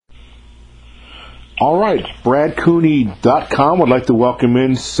All right, BradCooney.com would like to welcome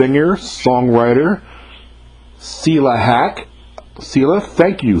in singer, songwriter, Selah Hack. Selah,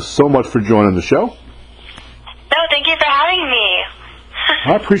 thank you so much for joining the show. No, thank you for having me.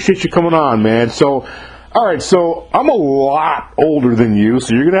 I appreciate you coming on, man. So, all right, so I'm a lot older than you,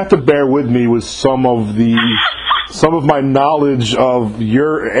 so you're going to have to bear with me with some of my knowledge of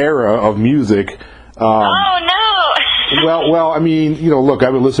your era of music. Oh, no. Well, I mean, look,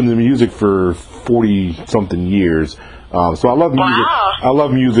 I've been listening to music for 40-something years. So I love music. Wow. I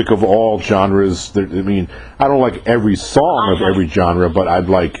love music of all genres. I don't like every song of every genre, but I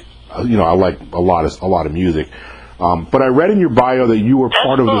like a lot of music. But I read in your bio that you were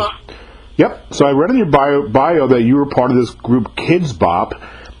part of this. Yep. So I read in your bio that you were part of this group Kidz Bop,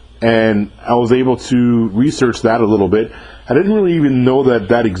 and I was able to research that a little bit. I didn't really even know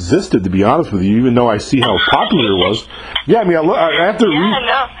that existed, to be honest with you, even though I see how popular it was. Yeah, I mean, after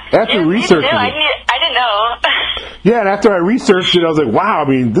researching it, I didn't know. Yeah, and after I researched it, I was like, wow, I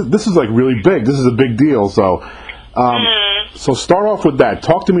mean, this is like really big. This is a big deal. So, so start off with that.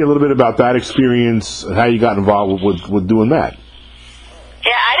 Talk to me a little bit about that experience and how you got involved with doing that.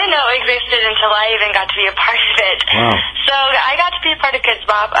 Yeah, I didn't know it existed until I even got to be a part of it. Wow. So I got to be a part of Kidz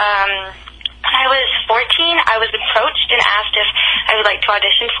Bop. When I was 14, I was approached and asked if I would like to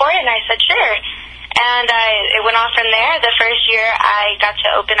audition for it, and I said sure. And it went on from there. The first year, I got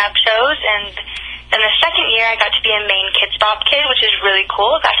to open up shows, and then the second year, I got to be a main Kidz Bop kid, which is really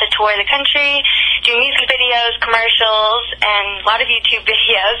cool. Got to tour the country, do music videos, commercials, and a lot of YouTube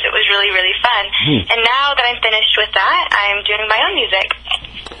videos. It was really, really fun. And now that I'm finished with that, I'm doing my own music.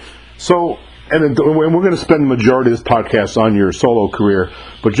 So, and we're going to spend the majority of this podcast on your solo career,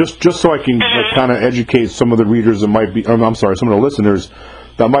 but just so I can kind of educate some of the readers that might be, some of the listeners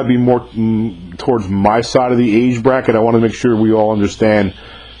that might be more towards my side of the age bracket, I want to make sure we all understand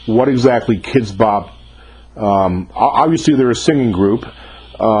what exactly Kidz Bop. Obviously, they're a singing group.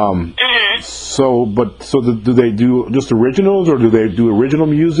 So do they do just originals, or do they do original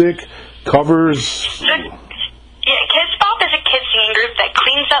music, covers? Yeah, Kidz Bop is a kids singing group that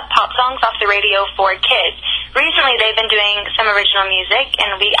cleans up pop songs off the radio for kids. Recently, they've been doing some original music,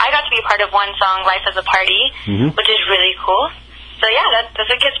 and I got to be a part of one song, "Life as a Party," which is really cool. So yeah, that's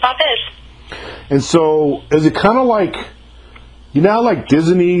what Kidz Bop is. And so, is it kind of like, like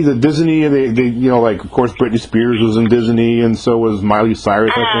Disney? They like, of course, Britney Spears was in Disney, and so was Miley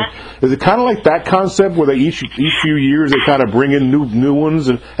Cyrus. I think. Is it kind of like that concept where they each few years they kind of bring in new ones,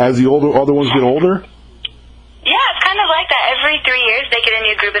 and as the other ones get older? Yeah, it's kind of like that. Every 3 years they get a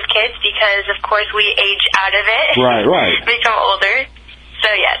new group of kids because, of course, we age out of it. Right. Become older.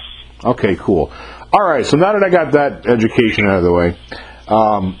 So, yes. Okay, cool. All right, so now that I got that education out of the way,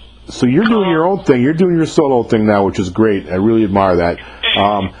 so you're doing your own thing. You're doing your solo thing now, which is great. I really admire that.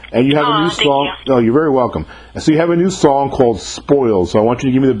 And you have a new song. You. Oh, you're very welcome. So you have a new song called Spoiled. So I want you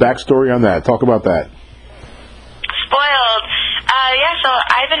to give me the backstory on that. Talk about that. Spoiled. Yeah, so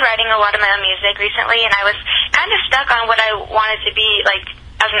I've been writing a lot of my own music recently, and I was kind of stuck on what I wanted to be, like,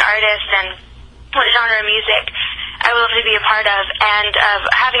 as an artist and what genre of music I would love to be a part of. And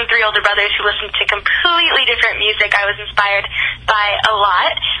having 3 older brothers who listen to completely different music, I was inspired by a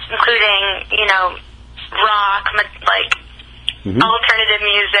lot, including, rock, like, alternative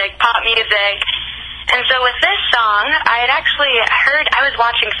music, pop music. And so with this song, I had actually I was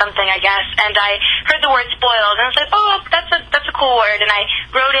watching something, I guess, and I heard the word spoiled, and I was like, oh, that's a cool word, and I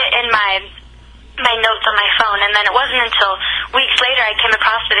wrote it in my notes on my phone, and then it wasn't until weeks later I came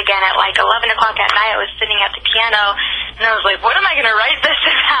across it again at like 11 o'clock at night. I was sitting at the piano, and I was like, what am I going to write this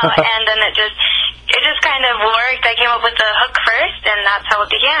about? And then it just kind of worked. I came up with the hook first, and that's how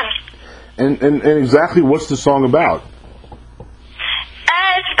it began. And exactly what's the song about?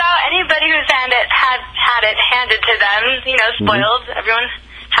 It's about anybody who's had it handed to them, spoiled. Everyone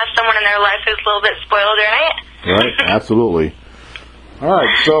has someone in their life who's a little bit spoiled, right? Right, absolutely. All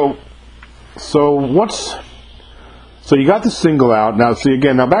right, so you got the single out. Now, see,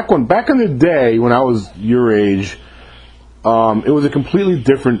 again, back in the day when I was your age, it was a completely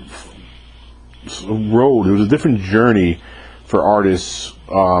different road. It was a different journey for artists,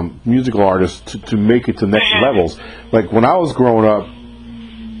 musical artists, to make it to next levels. Like when I was growing up,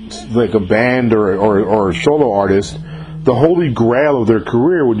 like a band or a solo artist, the holy grail of their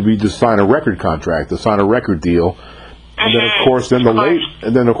career would be to sign a record contract, to sign a record deal, and then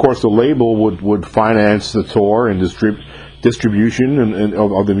of course the label would finance the tour and distribution and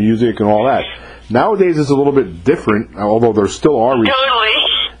of the music and all that. Nowadays it's a little bit different, although there still are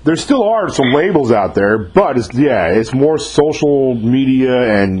some labels out there, but it's more social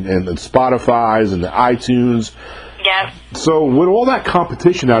media and Spotify's and the iTunes. Yeah. So with all that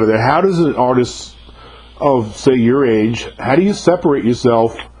competition out of there, how does an artist of, say, your age, how do you separate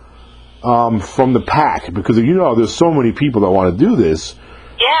yourself from the pack? Because there's so many people that want to do this.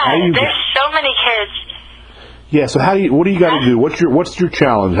 Yeah, there's so many kids. Yeah, so what do you got to do? What's your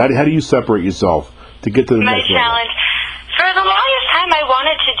challenge? How do you separate yourself to get to the next level? My challenge, for the longest time, I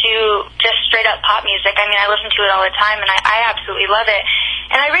wanted to do just straight up pop music. I mean, I listen to it all the time, and I absolutely love it.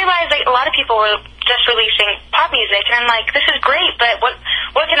 And I realized like a lot of people were just releasing pop music, and I'm like, this is great, but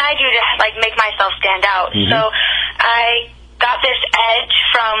what can I do to like make myself stand out? Mm-hmm. So I got this edge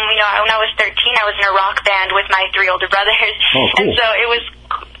from when I was 13. I was in a rock band with my 3 older brothers, oh, cool. and so it was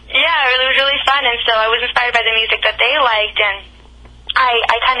really fun. And so I was inspired by the music that they liked, and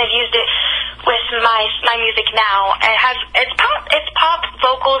I kind of used it with my music now. And it's pop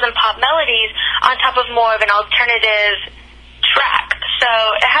vocals and pop melodies on top of more of an alternative track. So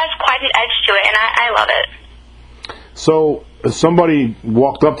it has quite an edge to it, and I love it. So if somebody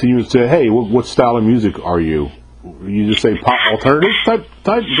walked up to you and said, hey, what style of music are you? You just say pop alternative type?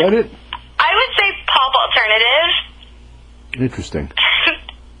 Is that it? I would say pop alternative. Interesting.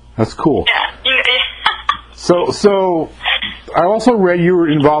 That's cool. Yeah. So I also read you were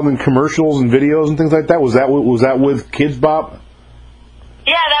involved in commercials and videos and things like that. Was that with Kids Bop?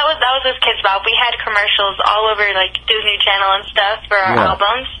 Yeah, that was with Kids Bop. We had commercials all over like Disney Channel and stuff for our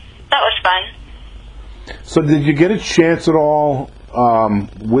albums. That was fun. So did you get a chance at all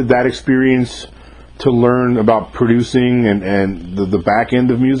with that experience to learn about producing and the back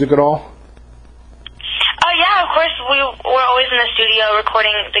end of music at all? Oh yeah, of course. We were always in the studio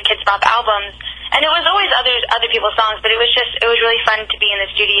recording the Kids Bop albums, and it was always other people's songs. But it was really fun to be in the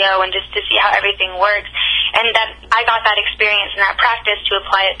studio and just to see how everything works, and that I got that experience and that practice to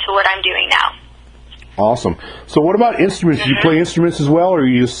apply it to what I'm doing now. Awesome. So what about instruments? Do you play instruments as well, or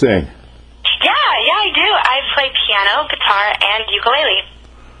you just sing? Yeah, I do. I play piano, guitar, and ukulele.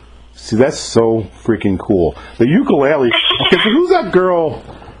 See, that's so freaking cool. The ukulele. Okay, so who's that girl?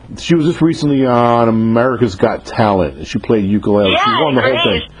 She was just recently on America's Got Talent, and she played ukulele. Yeah, she won the whole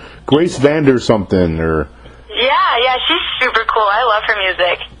thing. Grace Vander something, or... Yeah, she's super cool. I love her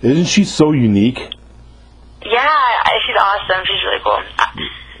music. Isn't she so unique? Yeah, she's awesome. She's really cool.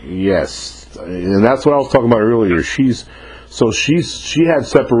 Yes, and that's what I was talking about earlier. She had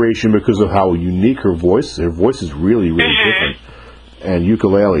separation because of how unique her voice. Her voice is really, really different. And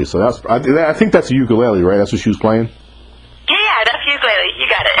ukulele. So I think that's a ukulele, right? That's what she was playing? Yeah, that's ukulele. You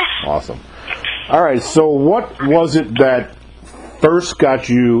got it. Awesome. All right, so what was it that first got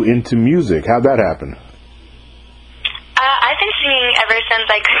you into music? How'd that happen? I've been singing ever since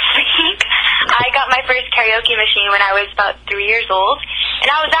I could speak. I got my first karaoke machine when I was about 3 years old, and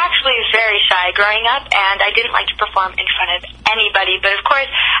I was actually very shy growing up, and I didn't like to perform in front of anybody, but of course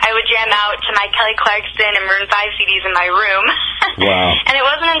I would jam out to my Kelly Clarkson and Maroon 5 CDs in my room. Wow. And it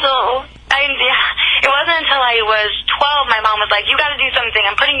wasn't until I was 12, my mom was like, you gotta do something,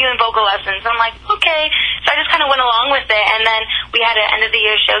 I'm putting you in vocal lessons. I'm like, okay. So I just kind of went along with it, and then we had an end of the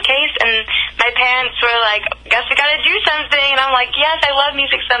year showcase, and my parents were like, guess we gotta do something, and I'm like, yes, I love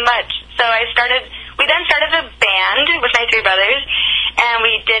music so much. So we then started a band with my 3 brothers, and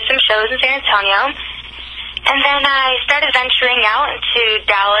we did some shows in San Antonio, and then I started venturing out into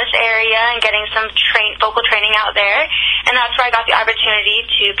Dallas area and getting some vocal training out there, and that's where I got the opportunity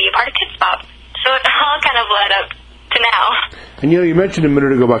to be a part of Kids Bop. So it all kind of led up to now. And you mentioned a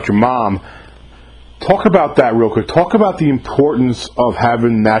minute ago about your mom. Talk about that real quick. Talk about the importance of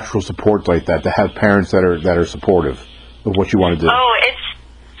having natural support like that, to have parents that are supportive of what you want to do. Oh,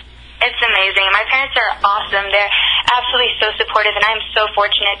 it's amazing. My parents are awesome. They're absolutely so supportive, and I'm so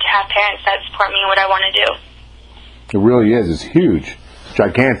fortunate to have parents that support me in what I want to do. It really is. It's huge. It's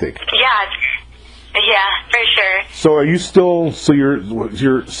gigantic. Yeah, for sure. So are you still,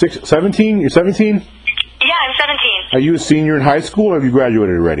 you're 17? You're 17? Yeah, I'm 17. Are you a senior in high school, or have you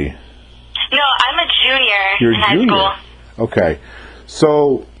graduated already? No, I'm a junior You're in a high junior. school. Okay.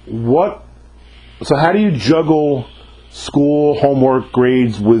 So how do you juggle school, homework,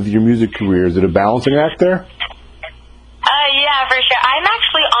 grades with your music career? Is it a balancing act there? Yeah, for sure. I'm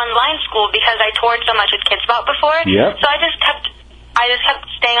actually online school because I toured so much with Kids Bop before. Yep. So I just kept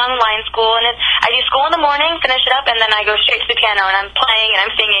staying online school, and I do school in the morning, finish it up, and then I go straight to the piano, and I'm playing and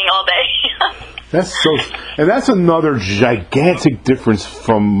I'm singing all day. That's another gigantic difference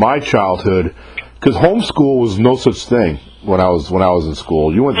from my childhood, because homeschool was no such thing when I was in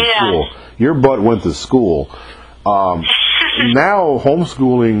school. You went to school. Your butt went to school. Now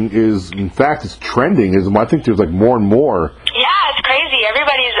homeschooling is, in fact, it's trending. I think there's like more and more. Yeah, it's crazy.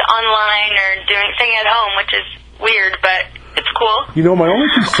 Everybody's online or doing thing at home, which is weird, but it's cool. My only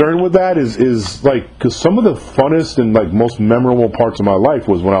concern with that is like, because some of the funnest and like most memorable parts of my life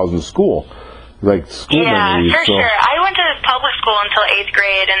was when I was in school. like school memories. For sure. I went to public school until 8th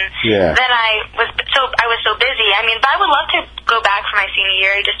grade, and then I was so busy. I mean, but I would love to go back for my senior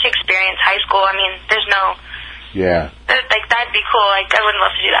year just to experience high school. I mean, there's no. Yeah. Like that'd be cool. Like I would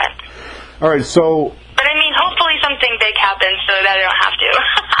love to do that. All right, so. But I mean, hopefully something big happens so that I don't have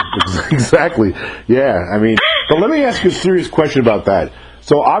to. Exactly. Yeah. I mean, but let me ask you a serious question about that.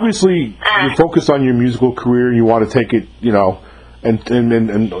 So obviously you're focused on your musical career, and you want to take it, you know, and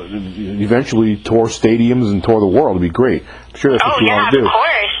eventually tour stadiums and tour the world. It'd be great. I'm sure that's what you want to do. Of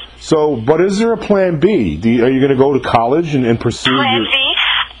course. So, but is there a plan B? Are you going to go to college and pursue plan B?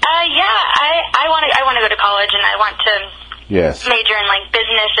 I want to go to college, and I want to major in like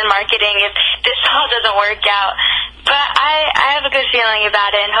business and marketing if this all doesn't work out. But I have a good feeling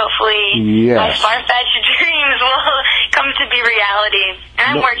about it, and hopefully my far-fetched dreams will come to be reality.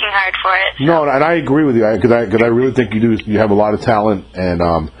 And I'm working hard for it. No, and I agree with you, because I really think you do. You have a lot of talent, and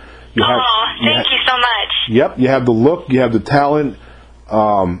thank you so much. Yep, you have the look, you have the talent,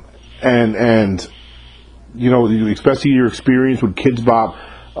 and you know, especially your experience with Kidz Bop.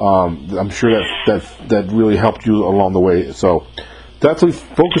 I'm sure that really helped you along the way. So definitely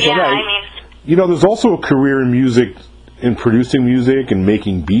focus on that. I mean, you know, there's also a career in music, in producing music and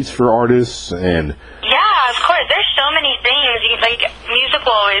making beats for artists, and of course, there's so many things. Like music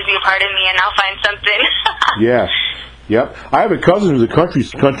will always be a part of me, and I'll find something. Yep. I have a cousin who's a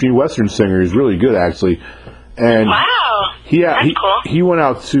country western singer. He's really good, actually. And wow, that's cool. He went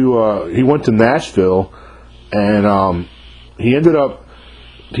out to he went to Nashville, and he ended up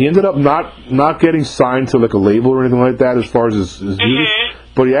not getting signed to like a label or anything like that as far as his music.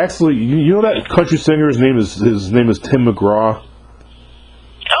 But he actually, you know that country singer, his name is Tim McGraw.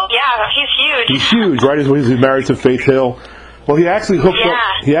 Oh yeah, he's huge. He's huge, right? He's married to Faith Hill. Well, he actually hooked up.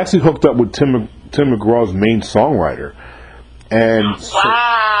 He actually hooked up with Tim McGraw's main songwriter, and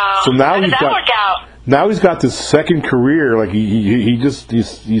so now he's got this second career. Like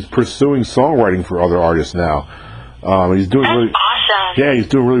he's pursuing songwriting for other artists now. He's doing awesome. Yeah, he's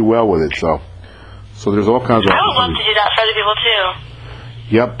doing really well with it. So there's all kinds of. I would love to do that for other people too.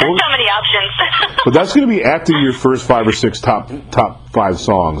 Yep. There's so many options. But that's going to be after your first 5 or 6 top 5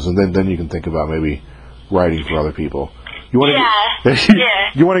 songs, and then you can think about maybe writing for other people. You want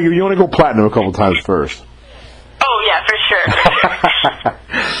to you want to go platinum a couple times first. Oh yeah, for sure.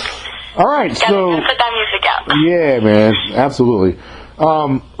 All right, so put that music out. Yeah, man, absolutely.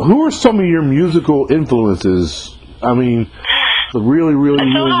 Who are some of your musical influences? I mean, really.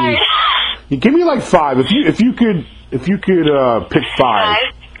 It's so hard. Give me like 5 if you could pick 5.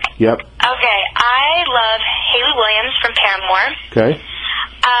 Yep. Okay, I love Hayley Williams from Paramore. Okay.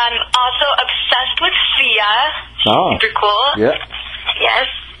 Also obsessed with Sia. Super cool. Yeah. Yes.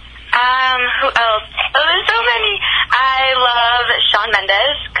 Who else? Oh, there's so many. I love Shawn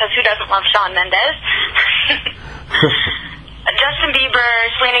Mendes, because who doesn't love Shawn Mendes? Justin Bieber,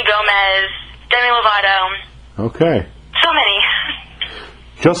 Selena Gomez, Demi Lovato. Okay. So many.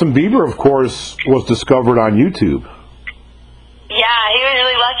 Justin Bieber, of course, was discovered on YouTube. Yeah, he was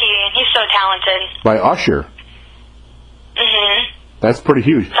really lucky. He's so talented. By Usher. That's pretty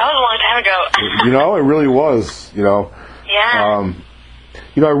huge. That was a long time ago. You know, it really was. You know. Yeah.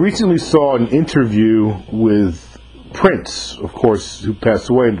 You know, I recently saw an interview with Prince, of course, who passed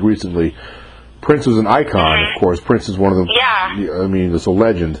away recently. Prince was an icon, of course. Prince is one of them. Yeah. I mean, it's a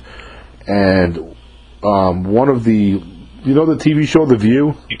legend. And one of the, you know, the TV show The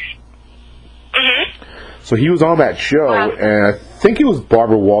View. So he was on that show, and I think it was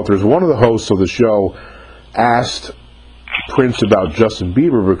Barbara Walters, one of the hosts of the show, asked Prince about Justin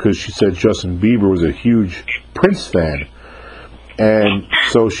Bieber, because she said Justin Bieber was a huge Prince fan. And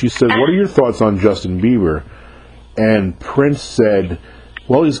so she said, what are your thoughts on Justin Bieber? And Prince said,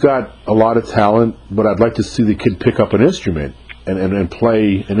 well, he's got a lot of talent, but I'd like to see the kid pick up an instrument and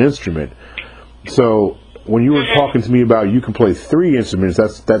play an instrument. So when you were talking to me about you can play 3 instruments,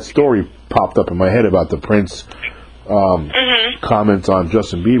 that story popped up in my head about the Prince comments on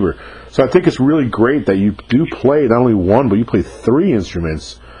Justin Bieber. So I think it's really great that you do play not only 1, but you play 3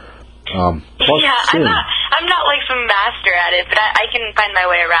 instruments. I'm not like some master at it, but I can find my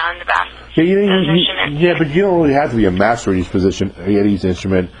way around about those instruments. Yeah, but you don't really have to be a master at each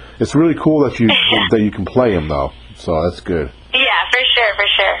instrument. It's really cool that you can play them, though. So that's good. Yeah, for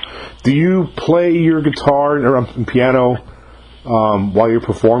sure. Do you play your guitar or piano while you're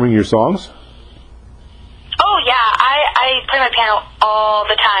performing your songs? Oh yeah, I play my piano all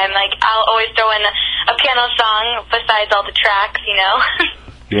the time. Like I'll always throw in a piano song besides all the tracks, you know.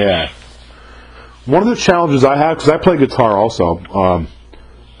 Yeah. One of the challenges I have, because I play guitar also,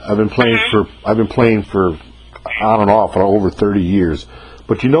 I've been playing for on and off for over 30 years.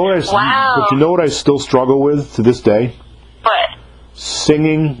 But you know what I Wow. But you know what I still struggle with to this day? What?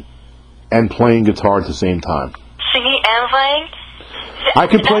 Singing and playing guitar at the same time. Singing and playing? I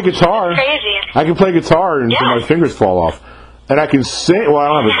can play That's guitar. crazy. I can play guitar until Yeah. my fingers fall off, and I can sing. Well,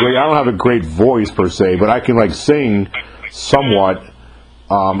 I don't have a great voice per se, but I can like sing somewhat,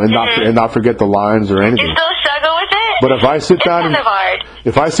 and not forget the lines or You anything. still struggle with it? But if I sit It's down kind of hard.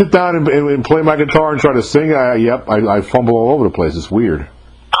 if I sit down and play my guitar and try to sing, I fumble all over the place. It's weird.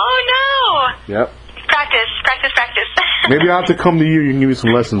 Oh, no. Yep. Practice. Maybe I'll have to come to you. You can give me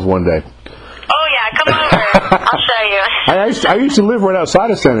some lessons one day. Oh, yeah, come over. I'll show you. I used to live right outside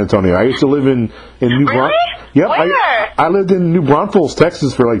of San Antonio. I used to live in New Really? Braunfels. Yep. Where? I lived in New Braunfels,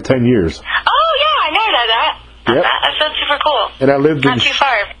 Texas for like 10 years. Oh, yeah, I know that. Yep. That's so super cool. And I lived Not too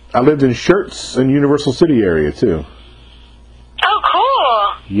far. I lived in Shirts in Universal City area too. Oh,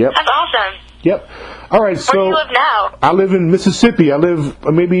 cool. Yep. That's awesome. Yep. All right, Where so do you live now? I live in Mississippi. I live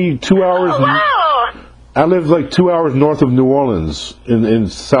maybe 2 hours. Oh, wow. I live like 2 hours north of New Orleans in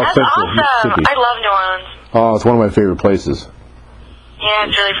South That's Central awesome. Mississippi. I love New Orleans. Oh, it's one of my favorite places. Yeah,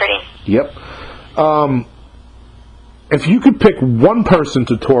 it's really pretty. Yep. If you could pick one person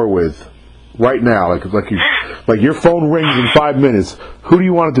to tour with right now, like your phone rings in 5 minutes, who do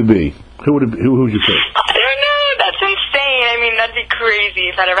you want it to be? Who would you pick? I don't know. That's insane. I mean, that'd be crazy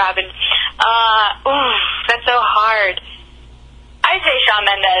if that ever happened. That's so hard. I'd say Shawn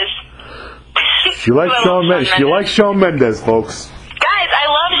Mendes. She likes Shawn Mendes. She likes Shawn Mendes, folks. Guys, I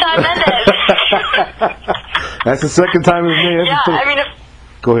love Shawn Mendes. That's the second time it's made. Yeah, I mean, if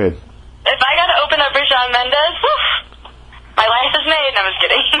Go ahead. I got to open up for Shawn Mendes, whew, my life is made. No, I'm just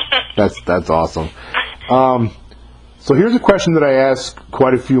kidding. That's awesome. So here's a question that I ask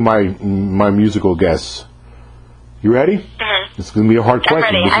quite a few of my musical guests. You ready? Mm-hmm. It's going to be a hard I'm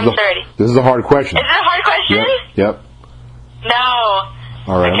question. ready. I'm so ready. This is a hard question. Is it a hard question? Yep.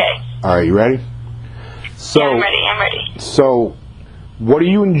 No. All right. Okay. All right. You ready? So, Yeah, I'm ready. So, what do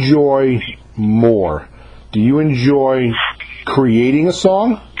you enjoy more? Do you enjoy creating a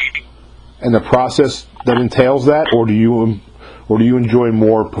song and the process that entails that, or do you enjoy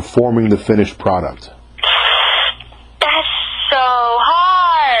more performing the finished product? That's so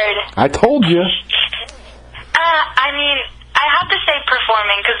hard. I told you. I mean, I have to say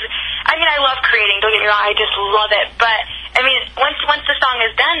performing, because, I mean, I love creating, don't get me wrong, I just love it, but, I mean, once the song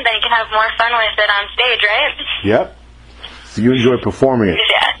is done, then you can have more fun with it on stage, right? Yep. So you enjoy performing it.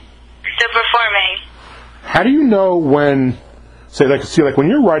 Yeah. So performing. How do you know when, like when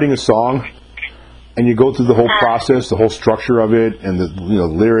you're writing a song and you go through the whole process, the whole structure of it, and the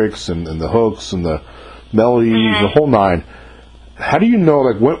lyrics and the hooks and the melodies, the whole nine. How do you know,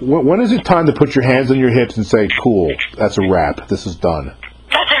 like, when is it time to put your hands on your hips and say, cool, that's a wrap, this is done?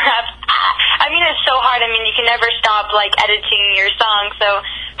 That's a wrap. I mean, it's so hard. I mean, you can never stop, like, editing your song. So,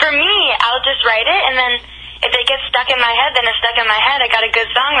 for me, I'll just write it, and then if it gets stuck in my head, then it's stuck in my head. I got a good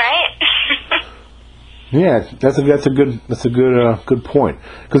song, right? Yeah, that's a good point.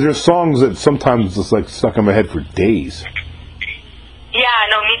 Because there's songs that sometimes just like stuck in my head for days. Yeah,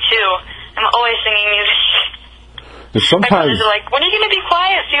 no, me too. I'm always singing music. And My sometimes, brothers are like, when are you going to be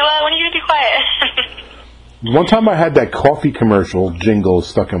quiet, Sela? When are you going to be quiet? one time I had that coffee commercial jingle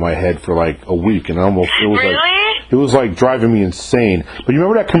stuck in my head for like a week, and it was like driving me insane. But you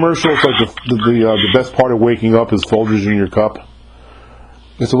remember that commercial? It's like the best part of waking up is Folgers in your cup.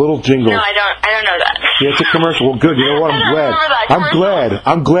 It's a little jingle. No, I don't know that. Yeah, it's a commercial. Well, good. You know what? I don't remember that commercial.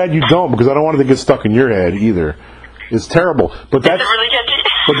 I'm glad you don't, because I don't want it to get stuck in your head either. It's terrible. But Is it really catchy?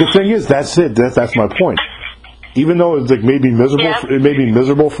 But the thing is, that's it. That's my point. Even though it's like maybe miserable, Yeah. it made me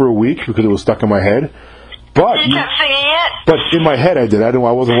miserable for a week because it was stuck in my head. But You kept singing it? but in my head I did. I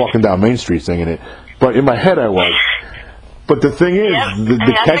wasn't walking down Main Street singing it. But in my head I was. But the thing is, Yep. the I mean,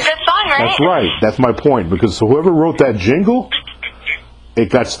 that's catch. a good song, right? That's right. That's my point, because whoever wrote that jingle, it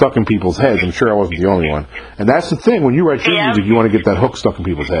got stuck in people's heads. I'm sure I wasn't the only one. And that's the thing. When you write your Yep. music, you want to get that hook stuck in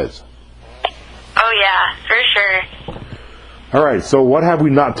people's heads. Oh, yeah, for sure. All right. So what have we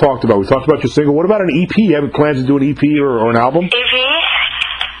not talked about? We talked about your single. What about an EP? You have plans to do an EP or an album? EP?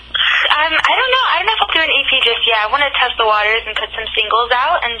 I don't know. I don't know if I'll do an EP just yet. I want to test the waters and put some singles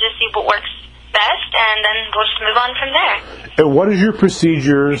out and just see what works best, and then we'll just move on from there. And what is your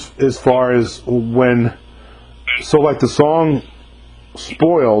procedures as far as when? So like the song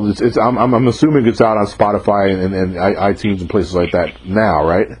 "Spoiled," I'm assuming it's out on Spotify and iTunes and places like that now,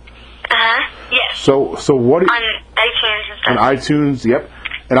 right? Yes. So what? On iTunes and stuff. On iTunes, yep.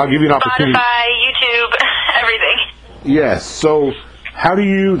 And I'll give you an opportunity. Spotify, YouTube, everything. Yes. So how do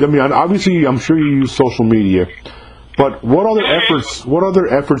you? I mean, obviously, I'm sure you use social media, but what other efforts? What other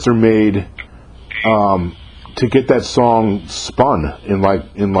efforts are made to get that song spun in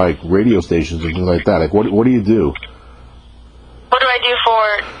like radio stations and things like that? Like, what do you do? What do I do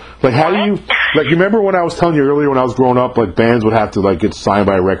for? Like, how do you, like, you remember when I was telling you earlier when I was growing up, like, bands would have to, like, get signed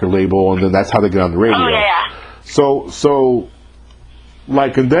by a record label, and then that's how they get on the radio. Oh, yeah. So,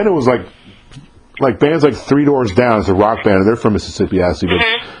 like, and then it was like bands like Three Doors Down, it's a rock band, and they're from Mississippi, actually, but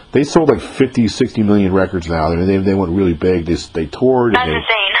they sold like 50, 60 million records now. They went really big. They toured. That's insane.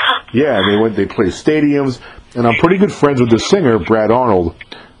 Yeah, they played stadiums, and I'm pretty good friends with the singer, Brad Arnold.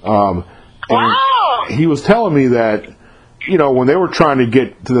 And Wow. he was telling me that, you know, when they were trying to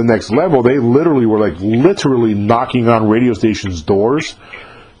get to the next level, they literally were like knocking on radio stations' doors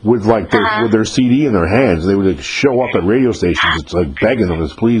with like with their CD in their hands. They would like show up at radio stations, it's like begging them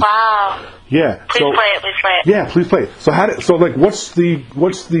to please. Wow. Yeah. Please play it. Yeah, please play it. So like what's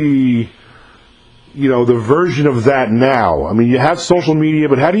the you know, the version of that now? I mean, you have social media,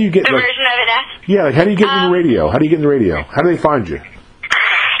 but how do you get The like, version of it now? yeah, like how do you get in the radio? How do you get in the radio? How do they find you?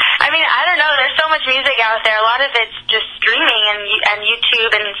 I mean, I don't know. There's so much music out there. A lot of it's just streaming, and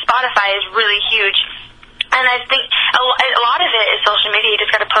YouTube and Spotify is really huge. And I think a lot of it is social media. You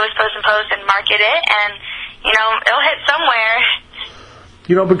just got to post, and market it, and, you know, it'll hit somewhere.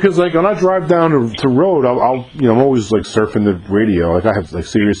 You know, because like when I drive down to road, I'll you know, I'm always like surfing the radio. Like I have like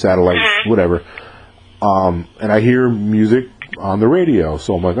Sirius satellite, whatever. And I hear music on the radio.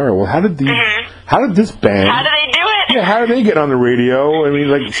 So I'm like, all right, well, how did this band? How do they do it? Yeah, how do they get on the radio? I mean,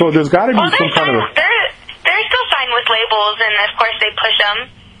 like, so there's got to be some kind of. They're still signed with labels, and of course they push them.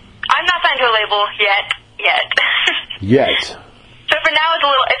 I'm not signed to a label yet. Yet. So for now,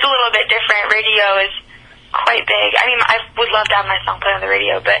 it's a little bit different. Radio is quite big. I mean, I would love to have my song played on the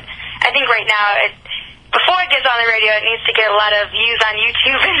radio, but I think right now, before it gets on the radio, it needs to get a lot of views on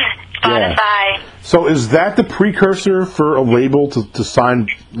YouTube and Spotify. Yeah. So is that the precursor for a label to sign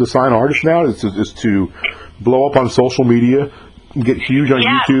artists now? Is to blow up on social media, get huge on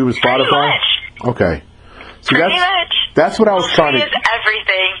YouTube and Spotify? Pretty much. Okay. See, Pretty much. That's what I was trying to. Is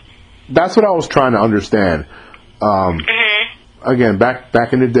everything. That's what I was trying to understand. Again,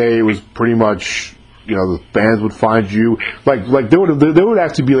 back in the day, it was pretty much, you know, the bands would find you like there would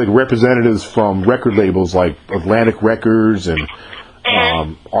actually be like representatives from record labels like Atlantic Records and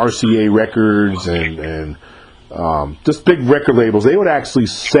RCA Records and just big record labels. They would actually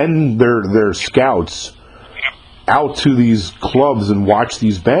send their scouts out to these clubs and watch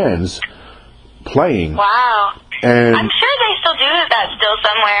these bands playing. Wow. And I'm sure they still do that still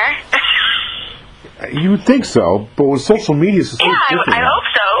somewhere. You would think so, but with social media, it's so different. I hope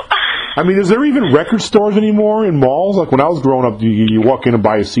so. I mean, is there even record stores anymore in malls? Like when I was growing up, you walk in and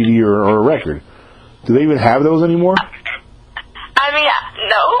buy a CD or a record. Do they even have those anymore? I mean,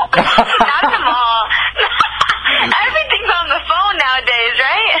 no. Not at all. Everything's on the phone nowadays,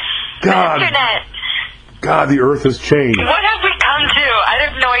 right? God. The internet. God, the earth has changed. What have we come to? I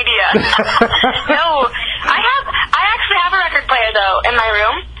have no idea. No. I actually have a record player, though, in my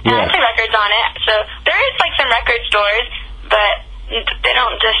room. And I play records on it. So there is, like, some record stores, but they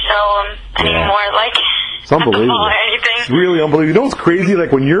don't just sell them anymore, like, it's unbelievable. or anything. It's really unbelievable. You know what's crazy?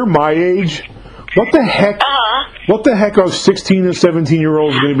 Like, when you're my age, what the heck are 16 and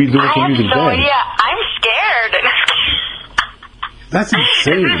 17-year-olds going to be doing for music then? Yeah, I'm scared. That's insane. It's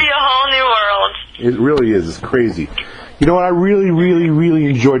going to be a whole new world. It really is. It's crazy. You know what? I really, really, really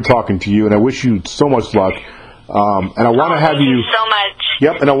enjoyed talking to you, and I wish you so much luck. And I want to have thank you so much.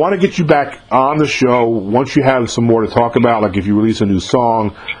 Yep, and I want to get you back on the show once you have some more to talk about, like if you release a new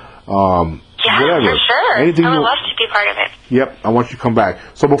song, whatever. For sure. Anything I would love to be part of it. Yep, I want you to come back.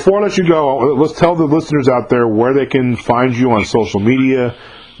 So before I let you go, let's tell the listeners out there where they can find you on social media,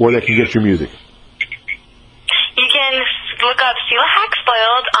 where they can get your music. You can look up Sela Hack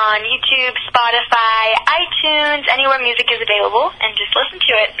Spoiled on YouTube, Spotify, iTunes, anywhere music is available, and just listen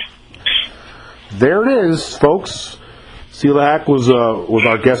to it. There it is, folks. Sela Hack was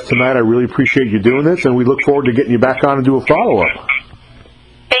our guest tonight. I really appreciate you doing this, and we look forward to getting you back on and do a follow-up.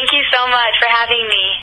 Thank you so much for having me.